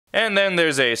And then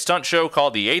there's a stunt show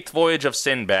called The Eighth Voyage of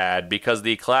SINDBAD, because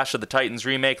the Clash of the Titans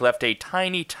remake left a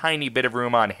tiny, tiny bit of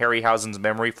room on Harryhausen's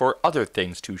memory for other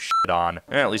things to shit on.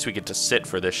 At least we get to sit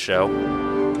for this show.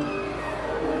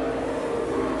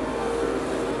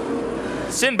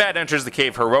 SINDBAD enters the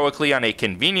cave heroically on a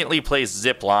conveniently placed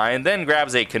zip line, then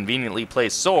grabs a conveniently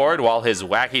placed sword while his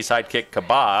wacky sidekick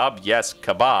Kebab, yes,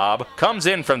 Kebab, comes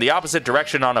in from the opposite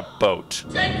direction on a boat.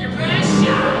 Take your best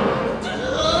shot!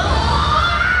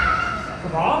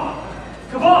 Kebab?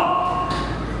 Kebab!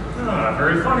 Ah,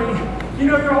 very funny. You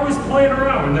know, you're always playing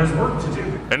around when there's work to do.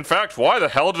 In fact, why the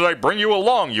hell did I bring you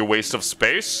along, you waste of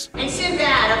space? Hey,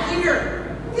 Sinbad, up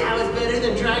here! That was better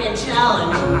than Dragon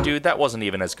Challenge. Dude, that wasn't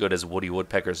even as good as Woody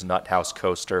Woodpecker's Nut House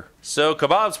coaster. So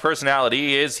Kebab's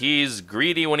personality is he's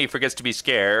greedy when he forgets to be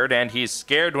scared, and he's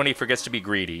scared when he forgets to be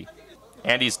greedy.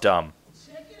 And he's dumb.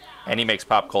 And he makes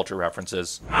pop culture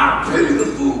references. I pity the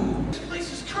fool! This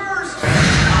place is cursed!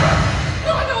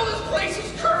 I know this place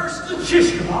is cursed!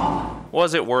 Shish Kebab!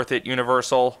 Was it worth it,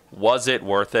 Universal? Was it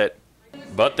worth it?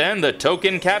 But then the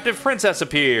token captive princess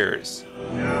appears.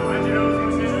 Now, how'd you know it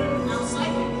was considered?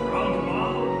 Wrong,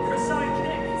 Kebab. You're a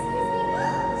sidekick.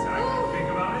 Sidekick, think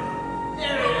about it.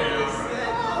 There it is!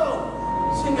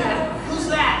 Oh! Sinbad, who's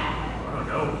that? I don't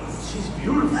know. She's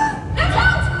beautiful.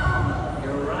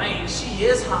 You're right, she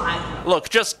is hot. Look,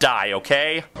 just die,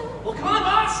 okay? Well, come on,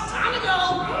 boss! Time to go!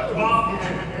 Kebab!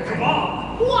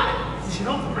 Kebab! What? You should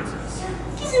help the princess.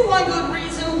 Give me one good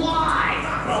reason why!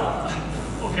 Well,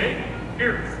 okay.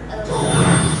 Here.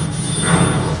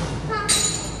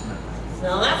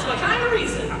 Now that's my kind of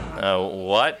reason.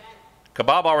 What?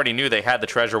 Kebab already knew they had the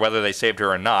treasure whether they saved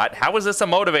her or not. How is this a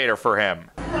motivator for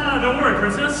him? Don't worry,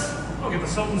 princess. I'll get the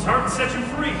Sultan's heart and set you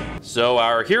free. So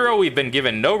our hero we've been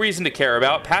given no reason to care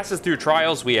about passes through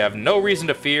trials we have no reason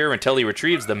to fear until he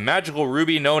retrieves the magical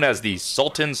ruby known as the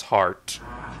Sultan's heart.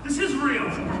 This is real.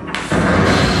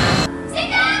 Princess?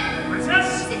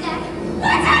 Princess?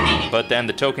 What's happening? But then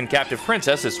the token captive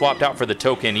princess is swapped out for the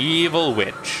token evil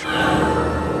witch.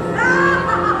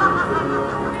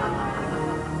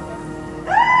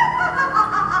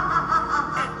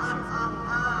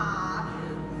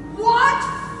 What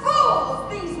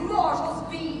fools these mortals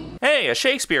be! Hey, a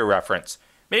Shakespeare reference.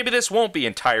 Maybe this won't be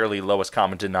entirely lowest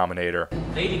common denominator.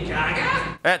 Lady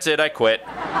Gaga? That's it, I quit.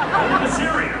 Over this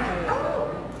area.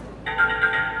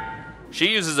 She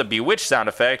uses a bewitch sound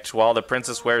effect while the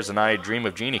princess wears an I Dream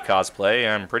of Genie cosplay.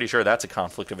 I'm pretty sure that's a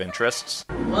conflict of interests.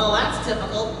 Well, that's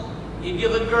typical. You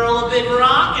give a girl a big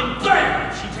rock and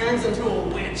BAM! She turns into a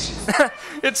witch.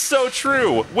 It's so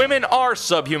true. Women are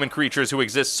subhuman creatures who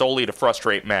exist solely to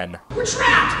frustrate men. We're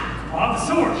trapped! On the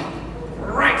sword.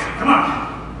 Right, come on.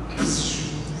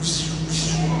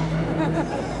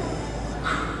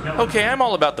 Okay, I'm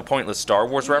all about the pointless Star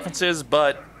Wars references,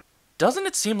 but doesn't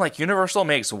it seem like Universal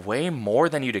makes way more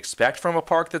than you'd expect from a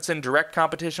park that's in direct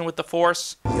competition with the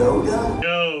Force? Yoga?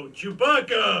 Yo,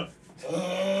 Chewbacca!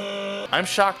 I'm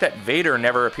shocked that Vader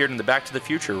never appeared in the Back to the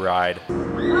Future ride.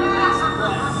 Princess!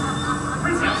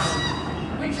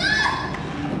 Wait!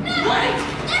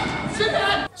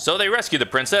 Sinbad! So they rescue the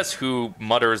princess, who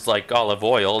mutters like olive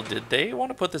oil. Did they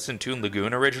want to put this in Toon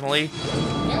Lagoon originally?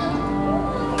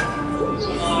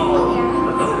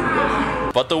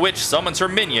 But the witch summons her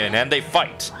minion, and they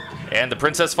fight. And the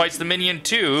princess fights the minion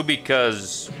too,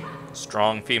 because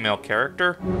strong female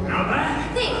character. Now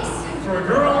that, Thanks. for a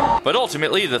girl. But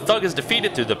ultimately, the thug is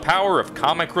defeated through the power of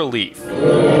comic relief.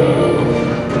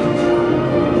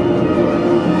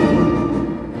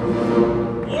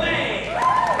 Way!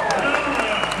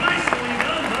 Nicely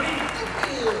done, buddy.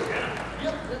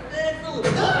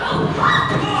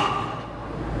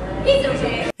 He's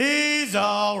okay. He's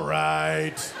all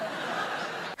right.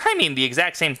 I mean, the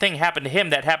exact same thing happened to him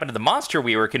that happened to the monster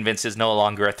we were convinced is no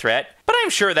longer a threat, but I'm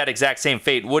sure that exact same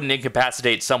fate wouldn't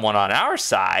incapacitate someone on our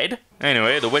side.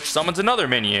 Anyway, the witch summons another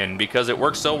minion, because it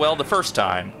worked so well the first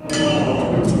time. Hey,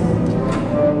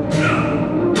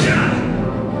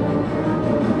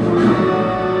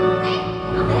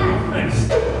 not bad. Thanks.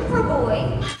 For a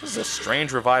boy. This is a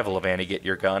strange revival of Annie Get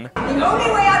Your Gun. The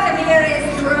only way out of here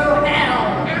is through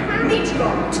hell. Meet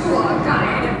your tour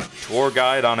guide. Tour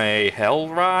guide on a hell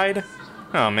ride?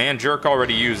 Oh man, Jerk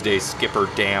already used a Skipper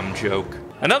Dam joke.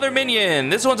 Another minion!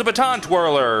 This one's a baton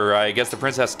twirler. I guess the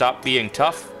princess stopped being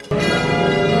tough.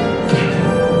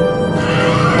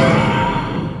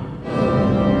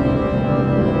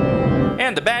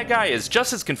 And the bad guy is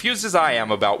just as confused as I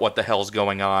am about what the hell's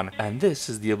going on. And this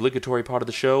is the obligatory part of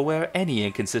the show where any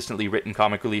inconsistently written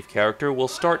comic relief character will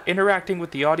start interacting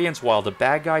with the audience while the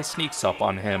bad guy sneaks up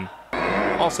on him.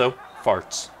 Also,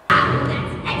 farts.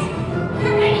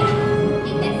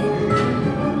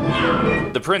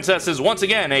 The princess is once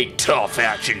again a tough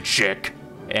action chick.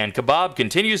 And Kebab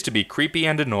continues to be creepy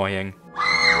and annoying.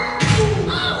 I'm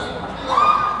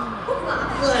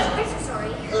so sorry.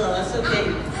 That's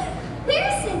okay.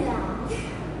 Where's Sinbad?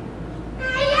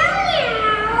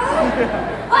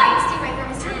 Why? Stay right there,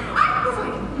 mister. We'll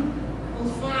find him. Well,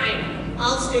 fine.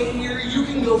 I'll stay here. You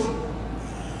can go.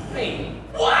 Wait.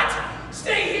 What?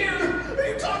 Stay here? Are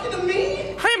you talking to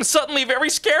me? I am suddenly very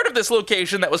scared of this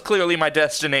location that was clearly my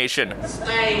destination.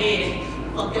 Stay here.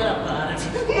 Forget about it.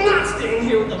 I'm not staying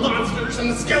here with the monsters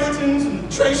and the skeletons and the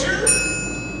treasure.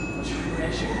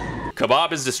 Treasure?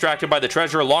 Kebab is distracted by the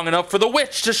treasure long enough for the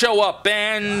witch to show up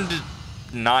and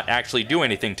not actually do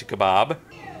anything to Kebab,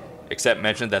 except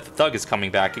mention that the thug is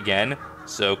coming back again,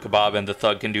 so Kebab and the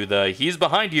thug can do the "he's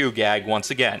behind you" gag once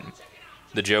again.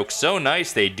 The joke's so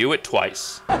nice they do it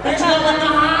twice. There's no one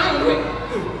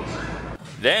behind.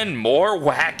 Then more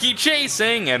wacky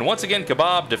chasing, and once again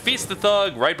Kebab defeats the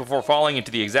thug right before falling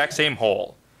into the exact same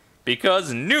hole.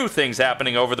 Because new things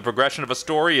happening over the progression of a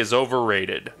story is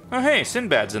overrated. Oh hey,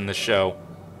 Sinbad's in this show.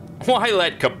 Why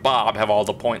let Kebab have all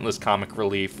the pointless comic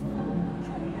relief?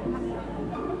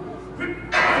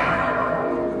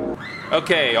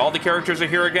 Okay, all the characters are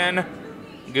here again?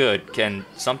 Good. Can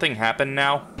something happen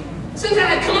now?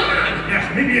 Sinbad, come on!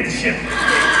 Yeah, maybe it's shit.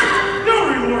 No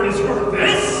reward is worth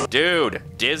this. Dude,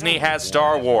 Disney has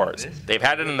Star Wars. They've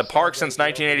had it in the park since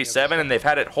 1987, and they've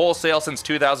had it wholesale since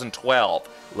 2012.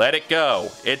 Let it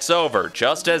go. It's over,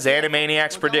 just as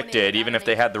Animaniacs predicted, even if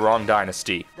they had the wrong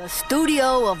dynasty. The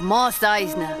studio of Mos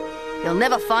Eisner. You'll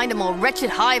never find a more wretched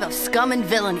hive of scum and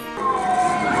villainy.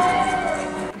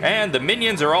 And the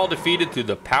minions are all defeated through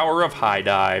the power of high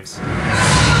dives.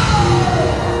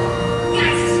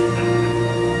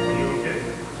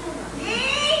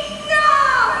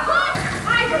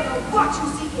 I don't know what you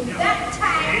see in that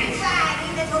tiny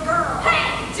little girl. Hey,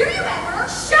 do you ever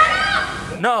shut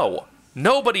up? No,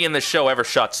 nobody in this show ever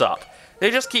shuts up. They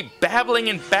just keep babbling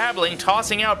and babbling,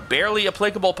 tossing out barely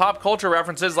applicable pop culture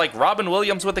references like Robin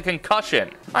Williams with a concussion.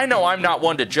 I know I'm not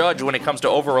one to judge when it comes to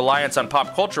over-reliance on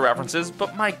pop culture references,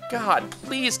 but my god,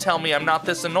 please tell me I'm not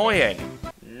this annoying.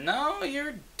 No,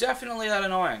 you're definitely that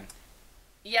annoying.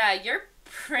 Yeah, you're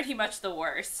pretty much the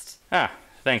worst. Ah,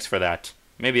 thanks for that.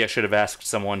 Maybe I should have asked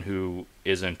someone who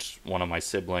isn't one of my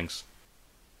siblings.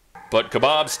 But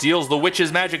Kebab steals the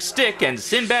witch's magic stick and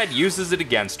Sinbad uses it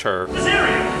against her. This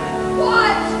area.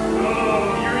 What?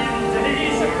 Oh, your evil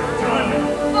days are done.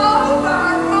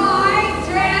 Over my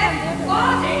dead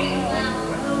body.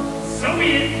 So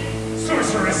be it,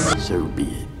 sorceress. So be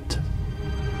it,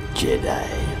 Jedi.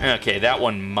 Okay, that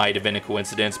one might have been a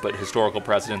coincidence, but historical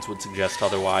precedents would suggest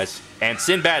otherwise. And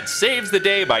Sinbad saves the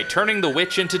day by turning the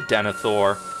witch into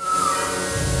Denethor.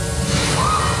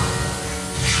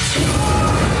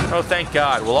 Oh, thank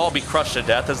God. We'll all be crushed to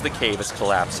death as the cave is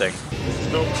collapsing.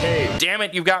 No cave. Damn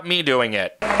it, you got me doing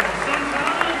it.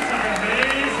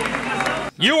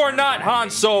 You are not Han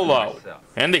Solo.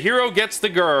 And the hero gets the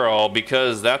girl,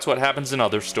 because that's what happens in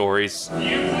other stories.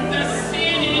 You put the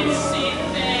sin in,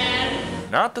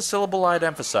 Sinbad. Not the syllable I'd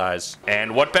emphasize.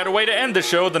 And what better way to end the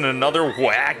show than another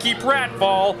wacky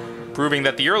pratfall, proving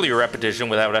that the earlier repetition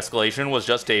without escalation was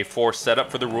just a forced setup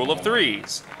for the rule of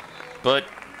threes. But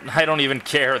I don't even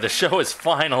care, the show is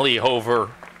finally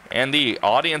over. And the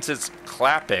audience is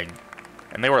clapping.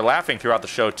 And they were laughing throughout the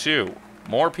show too.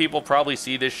 More people probably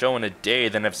see this show in a day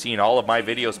than have seen all of my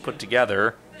videos put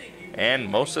together. And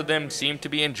most of them seem to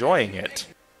be enjoying it.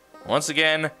 Once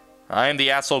again, I am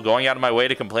the asshole going out of my way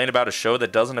to complain about a show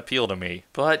that doesn't appeal to me.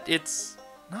 But it's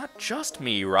not just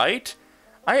me, right?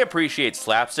 I appreciate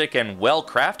slapstick and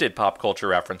well-crafted pop culture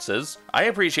references. I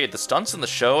appreciate the stunts in the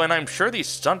show, and I'm sure these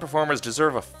stunt performers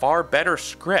deserve a far better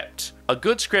script. A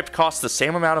good script costs the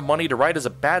same amount of money to write as a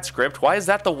bad script. Why is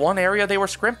that the one area they were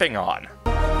scrimping on?